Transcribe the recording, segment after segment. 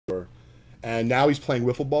And now he's playing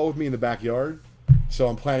wiffle ball with me in the backyard. So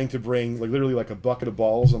I'm planning to bring like literally like a bucket of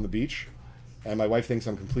balls on the beach. And my wife thinks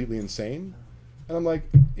I'm completely insane. And I'm like,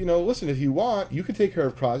 you know, listen, if you want, you can take care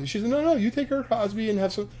of Crosby. She said, no, you take care of Crosby and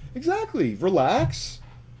have some. Exactly. Relax.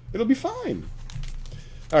 It'll be fine.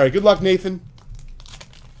 All right. Good luck, Nathan.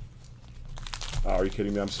 Oh, are you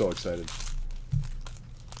kidding me? I'm so excited.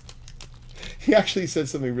 He actually said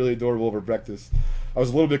something really adorable over breakfast. I was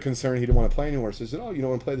a little bit concerned he didn't want to play anymore. So I said, oh, you don't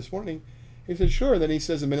want to play this morning? He said, sure. Then he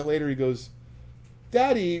says a minute later, he goes,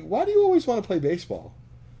 Daddy, why do you always want to play baseball?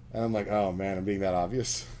 And I'm like, oh, man, I'm being that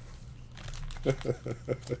obvious.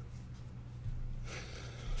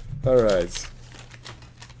 All right.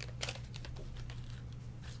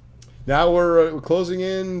 Now we're closing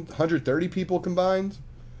in 130 people combined.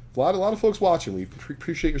 A lot of folks watching. We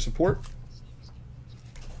appreciate your support.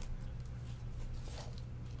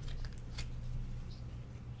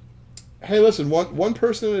 Hey, listen, one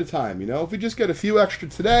person at a time. You know, if we just get a few extra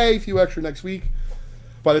today, a few extra next week,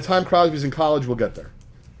 by the time Crosby's in college, we'll get there.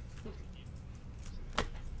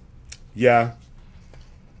 Yeah.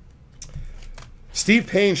 Steve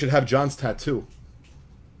Payne should have John's tattoo.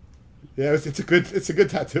 Yeah, it's a good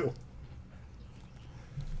tattoo.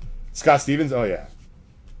 Scott Stevens, oh yeah.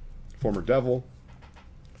 Former Devil.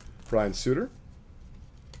 Brian Suter.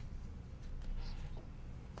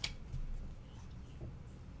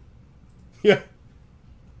 Yeah.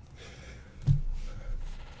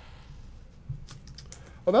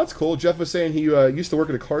 Oh, that's cool. Jeff was saying he used to work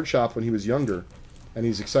at a card shop when he was younger, and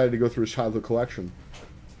he's excited to go through his childhood collection.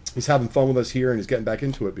 He's having fun with us here, and he's getting back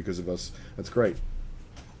into it because of us. That's great.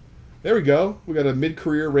 There we go. We got a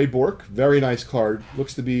mid-career Ray Bourque. Very nice card.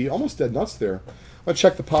 Looks to be almost dead nuts there. I'll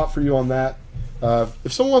check the pop for you on that.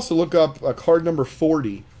 If someone wants to look up card number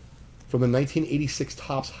 40 from the 1986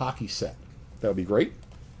 Topps hockey set, that would be great.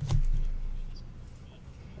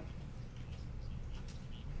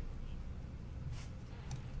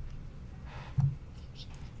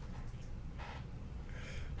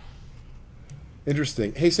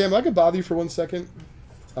 Interesting. Hey, Sam, I could bother you for 1 second.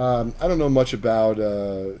 I don't know much about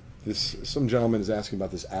this. Some gentleman is asking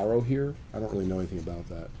about this arrow here. I don't really know anything about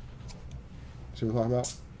that. See what I'm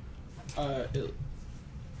talking about?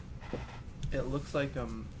 It looks like a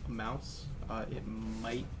mouse. It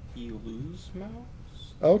might be Lou's mouse.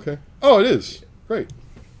 Oh, okay. Oh, it is. Great.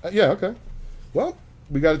 Yeah, okay. Well,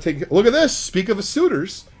 we got to take... Look at this. Speak of the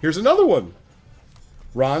suitors. Here's another one.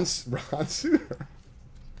 Ron Suter.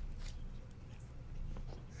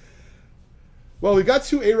 Well, we got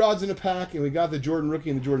 2 A-Rods in a pack, and we got the Jordan rookie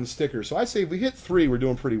and the Jordan sticker. So I say if we hit 3, we're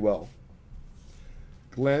doing pretty well.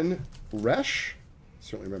 Glenn Resch.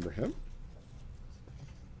 Certainly remember him.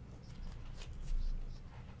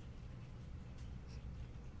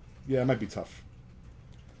 Yeah, it might be tough.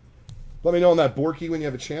 Let me know on that Borky when you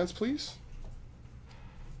have a chance, please.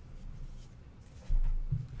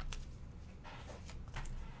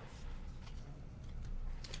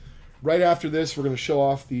 Right after this, we're going to show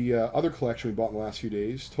off the other collection we bought in the last few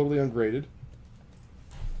days. Totally ungraded.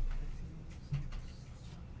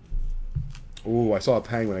 Ooh, I saw a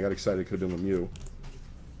penguin. I got excited. It could have been Lemieux.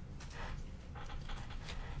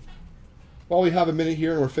 While we have a minute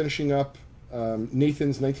here and we're finishing up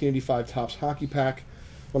Nathan's 1985 Topps Hockey Pack,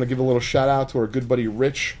 I want to give a little shout out to our good buddy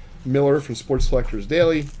Rich Miller from Sports Collectors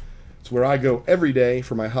Daily. It's where I go every day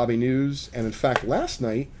for my hobby news. And in fact, last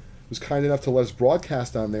night, was kind enough to let us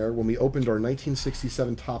broadcast on there when we opened our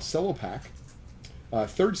 1967 Topps Cello Pack,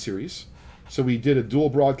 3rd series. So we did a dual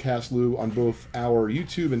broadcast, Lou, on both our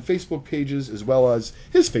YouTube and Facebook pages, as well as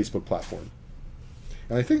his Facebook platform.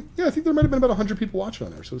 And I think there might have been about 100 people watching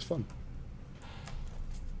on there, so it was fun.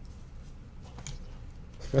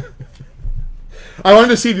 I wanted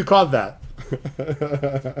to see if you caught that.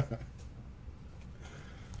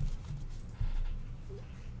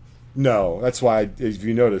 No, that's why, if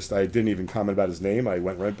you noticed, I didn't even comment about his name. I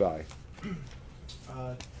went right by.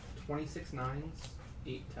 26 nines,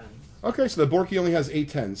 8 tens. Okay, so the Borky only has 8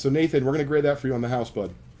 tens. So, Nathan, we're going to grade that for you on the house,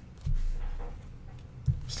 bud.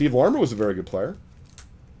 Steve Larmer was a very good player.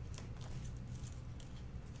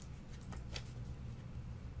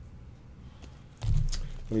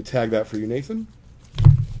 Let me tag that for you, Nathan.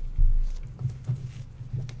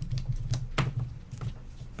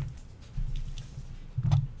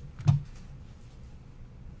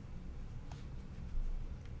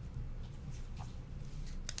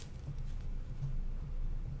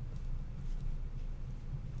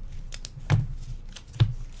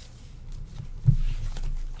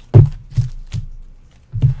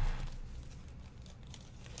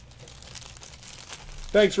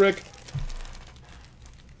 Thanks, Rick.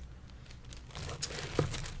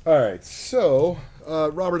 All right, so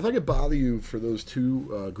Robert, if I could bother you for those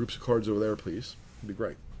two groups of cards over there, please. It'd be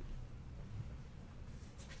great.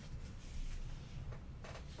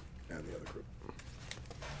 And the other group.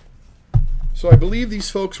 So I believe these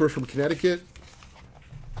folks were from Connecticut.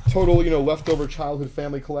 Total, leftover childhood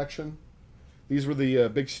family collection. These were the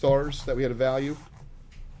big stars that we had a value.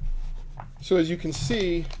 So as you can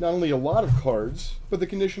see, not only a lot of cards, but the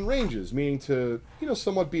condition ranges, meaning to,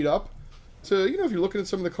 somewhat beat up. To, if you're looking at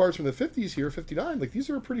some of the cards from the 50s here, 59, like these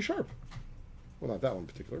are pretty sharp. Well, not that one in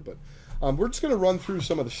particular, but we're just going to run through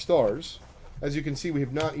some of the stars. As you can see, we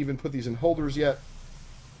have not even put these in holders yet.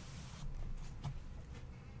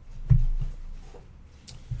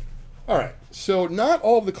 All right, so not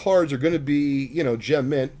all of the cards are going to be, gem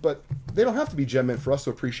mint, but they don't have to be gem mint for us to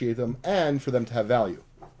appreciate them and for them to have value.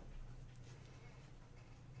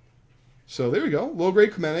 So there we go.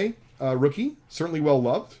 Low-grade Clemente, rookie. Certainly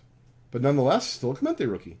well-loved, but nonetheless, still a Clemente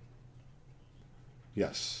rookie.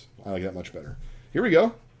 Yes, I like that much better. Here we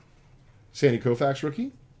go. Sandy Koufax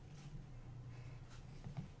rookie.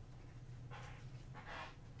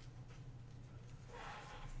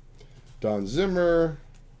 Don Zimmer.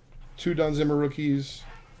 2 Don Zimmer rookies.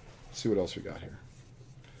 Let's see what else we got here.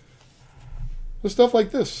 The stuff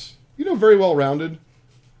like this. Very well-rounded.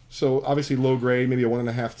 So obviously low-grade, maybe a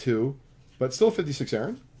 1.5, 2. But still 56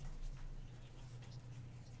 Aaron.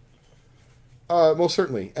 Most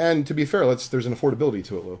certainly. And to be fair, there's an affordability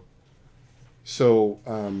to it, Lou. So,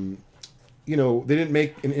 they didn't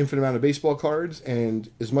make an infinite amount of baseball cards, and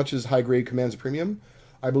as much as high grade commands a premium,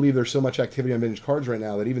 I believe there's so much activity on vintage cards right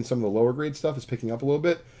now that even some of the lower grade stuff is picking up a little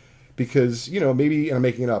bit. Because, maybe, and I'm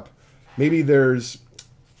making it up, maybe there's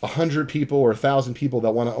 100 people or 1,000 people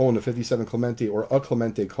that want to own a 57 Clemente or a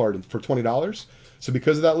Clemente card for $20. So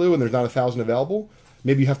because of that, Lou, and there's not 1,000 available,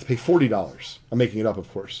 maybe you have to pay $40. I'm making it up,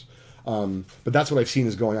 of course. But that's what I've seen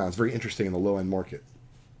is going on. It's very interesting in the low-end market.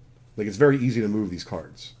 Like, it's very easy to move these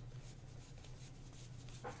cards.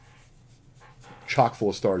 Chock full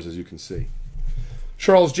of stars, as you can see.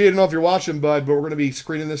 Charles G, I don't know if you're watching, bud, but we're going to be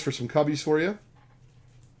screening this for some cubbies for you.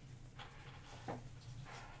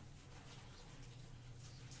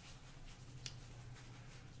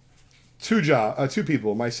 Two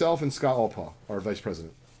people, myself and Scott Alpaugh, our vice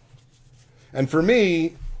president. And for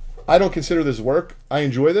me, I don't consider this work. I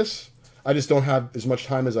enjoy this. I just don't have as much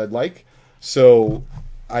time as I'd like. So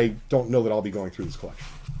I don't know that I'll be going through this collection.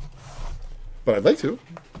 But I'd like to.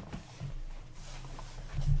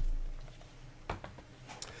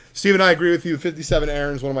 Steve and I agree with you. 57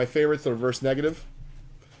 Aaron is one of my favorites, the reverse negative.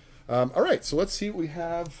 All right, so let's see what we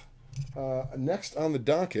have next on the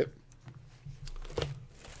docket.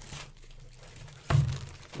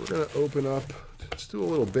 We're going to open up, let's do a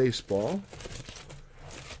little baseball.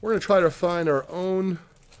 We're going to try to find our own,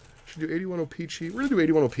 should we do 81 O-Pee-Chee? We're going to do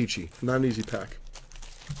 81 O-Pee-Chee, not an easy pack.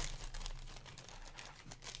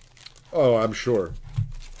 Oh, I'm sure.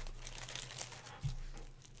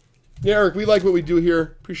 Yeah, Eric, we like what we do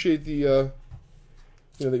here. Appreciate the,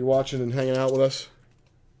 that you're watching and hanging out with us.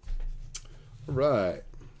 All right.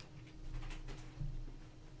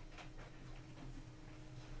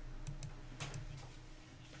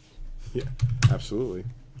 Yeah, absolutely.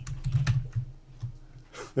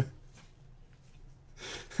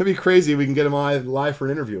 It'd be crazy if we can get him live for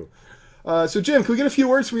an interview. So, Jim, can we get a few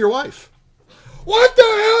words from your wife? What the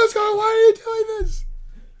hell is going on? Why are you doing this?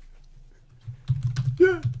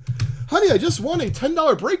 Yeah. Honey, I just won a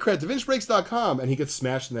 $10 break credit to VintageBreaks.com. And he gets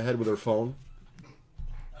smashed in the head with her phone.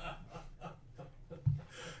 I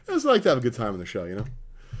just like to have a good time on the show,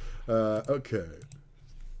 Okay.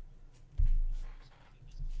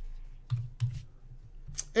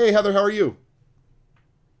 Hey, Heather, how are you?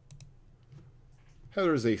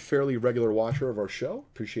 Heather is a fairly regular watcher of our show.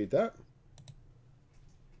 Appreciate that.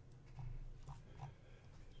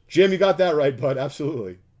 Jim, you got that right, bud.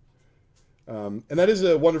 Absolutely. And that is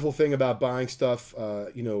a wonderful thing about buying stuff,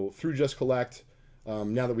 through Just Collect.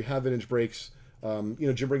 Now that we have Vintage Breaks,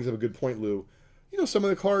 Jim brings up a good point, Lou. Some of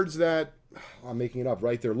the cards that, I'm making it up,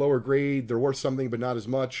 right? They're lower grade, they're worth something, but not as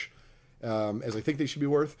much as I think they should be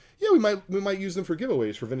worth. Yeah, we might use them for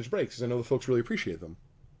giveaways for Vintage Breaks, because I know the folks really appreciate them.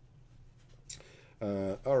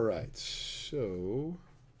 All right, so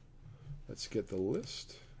let's get the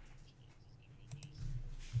list.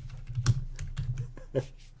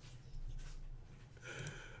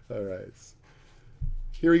 All right.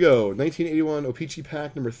 Here we go. 1981 O-Pee-Chee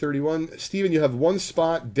pack number 31. Steven, you have one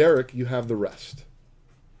spot. Derek, you have the rest.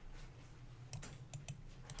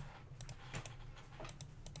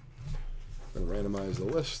 I'm going to randomize the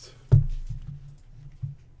list.